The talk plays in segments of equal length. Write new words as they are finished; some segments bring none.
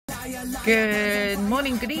Good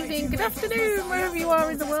morning, good evening, good afternoon, wherever you are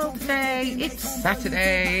in the world today. It's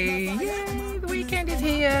Saturday. Yay, the weekend is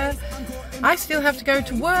here. I still have to go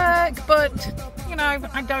to work, but, you know,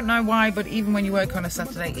 I don't know why, but even when you work on a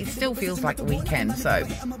Saturday, it still feels like the weekend, so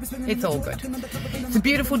it's all good. It's a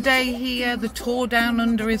beautiful day here. The Tour Down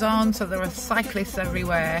Under is on, so there are cyclists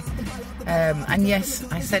everywhere. And yes,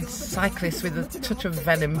 I said cyclists with a touch of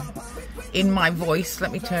venom in my voice.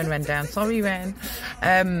 Let me turn Ren down. Sorry, Ren.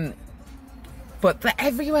 But they're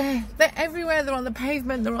everywhere. They're everywhere. They're on the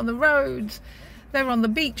pavement. They're on the roads. They're on the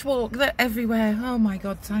beach walk. They're everywhere. Oh my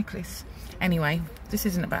God, cyclists. Anyway, this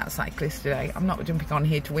isn't about cyclists today. I'm not jumping on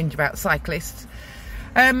here to whinge about cyclists.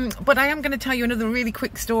 But I am going to tell you another really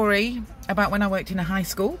quick story about when I worked in a high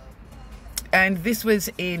school. And this was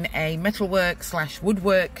in a metalwork /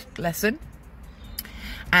 woodwork lesson.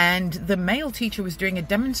 And the male teacher was doing a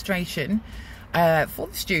demonstration for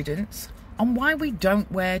the students on why we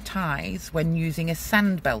don't wear ties when using a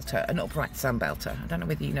sand belter, an upright sand belter. I don't know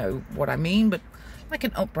whether you know what I mean, but like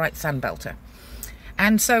an upright sand belter.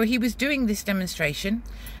 And so he was doing this demonstration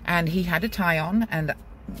and he had a tie on, and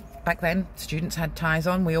back then students had ties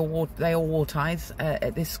on. They all wore ties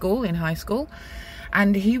at this school, in high school.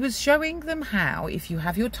 And he was showing them how, if you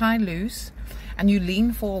have your tie loose and you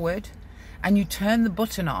lean forward and you turn the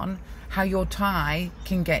button on, how your tie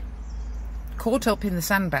can get caught up in the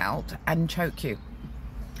sand belt and choke you.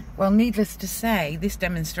 Well, needless to say, this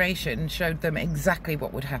demonstration showed them exactly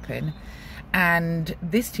what would happen. And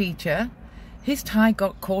this teacher, his tie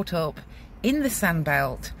got caught up in the sand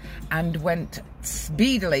belt and went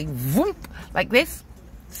speedily, whoop, like this,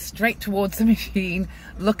 straight towards the machine.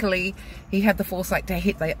 Luckily, he had the foresight to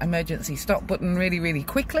hit the emergency stop button really, really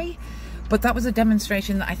quickly. But that was a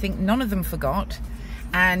demonstration that I think none of them forgot.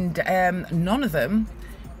 And none of them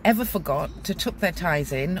ever forgot to tuck their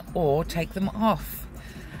ties in or take them off.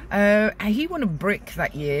 He won a brick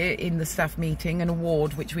that year in the staff meeting, an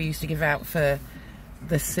award which we used to give out for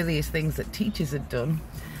the silliest things that teachers had done.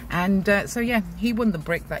 And so yeah, he won the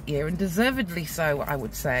brick that year, and deservedly so, I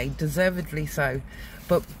would say, deservedly so.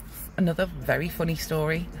 But another very funny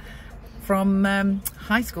story from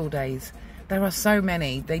high school days. There are so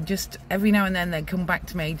many. They just, every now and then they come back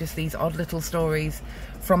to me, just these odd little stories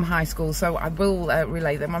from high school. So I will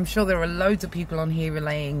relay them. I'm sure there are loads of people on here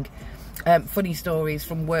relaying funny stories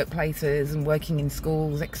from workplaces and working in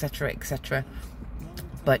schools, etc., etc.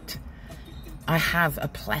 But I have a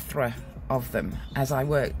plethora of them, as I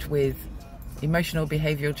worked with emotional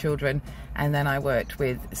behavioural children, and then I worked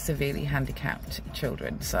with severely handicapped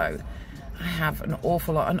children. So I have an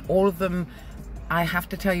awful lot, and all of them, I have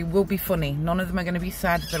to tell you, will be funny. None of them are going to be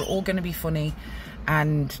sad. They're all going to be funny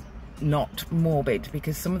and not morbid,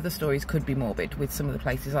 because some of the stories could be morbid with some of the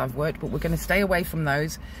places I've worked, but we're going to stay away from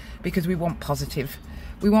those because we want positive.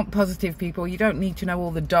 We want positive people. You don't need to know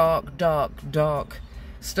all the dark, dark, dark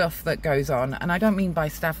stuff that goes on. And I don't mean by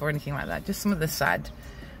staff or anything like that, just some of the sad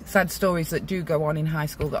stories that do go on in high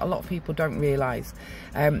school that a lot of people don't realise.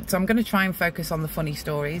 So I'm going to try and focus on the funny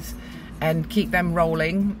stories and keep them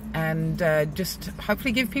rolling, and just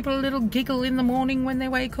hopefully give people a little giggle in the morning when they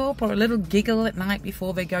wake up, or a little giggle at night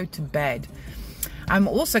before they go to bed. I'm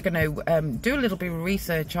also going to do a little bit of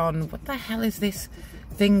research on what the hell is this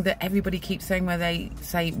thing that everybody keeps saying where they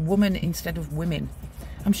say woman instead of women.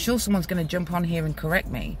 I'm sure someone's going to jump on here and correct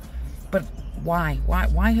me, but why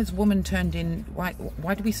has woman turned in, why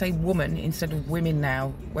do we say woman instead of women now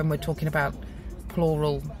when we're talking about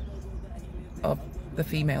plural of the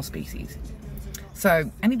female species?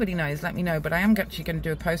 So anybody knows, let me know. But I am actually going to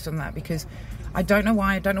do a post on that, because I don't know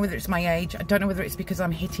why. I don't know whether it's my age. I don't know whether it's because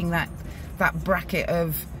I'm hitting that bracket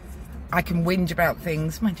of I can whinge about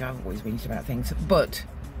things. Mind you, I've always whinged about things, but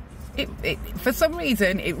it for some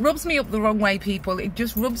reason it rubs me up the wrong way, people. It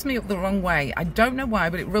just rubs me up the wrong way. I don't know why,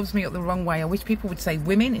 but it rubs me up the wrong way. I wish people would say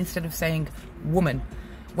women instead of saying woman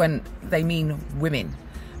when they mean women.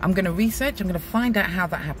 I'm going to research, I'm going to find out how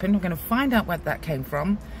that happened, I'm going to find out where that came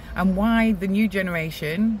from, and why the new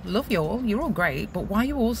generation, love you all, you're all great, but why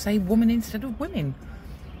you all say woman instead of women.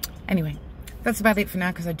 Anyway, that's about it for now,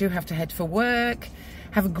 because I do have to head for work.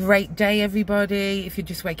 Have a great day, everybody. If you're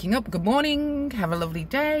just waking up, good morning, have a lovely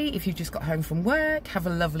day. If you've just got home from work, have a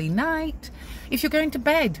lovely night. If you're going to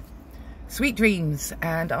bed, sweet dreams,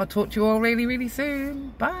 and I'll talk to you all really, really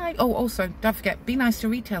soon. Bye. Oh, also, don't forget, be nice to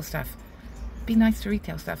retail staff. Be nice to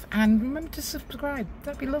retail staff, and remember to subscribe.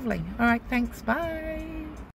 That'd be lovely. All right, thanks. Bye.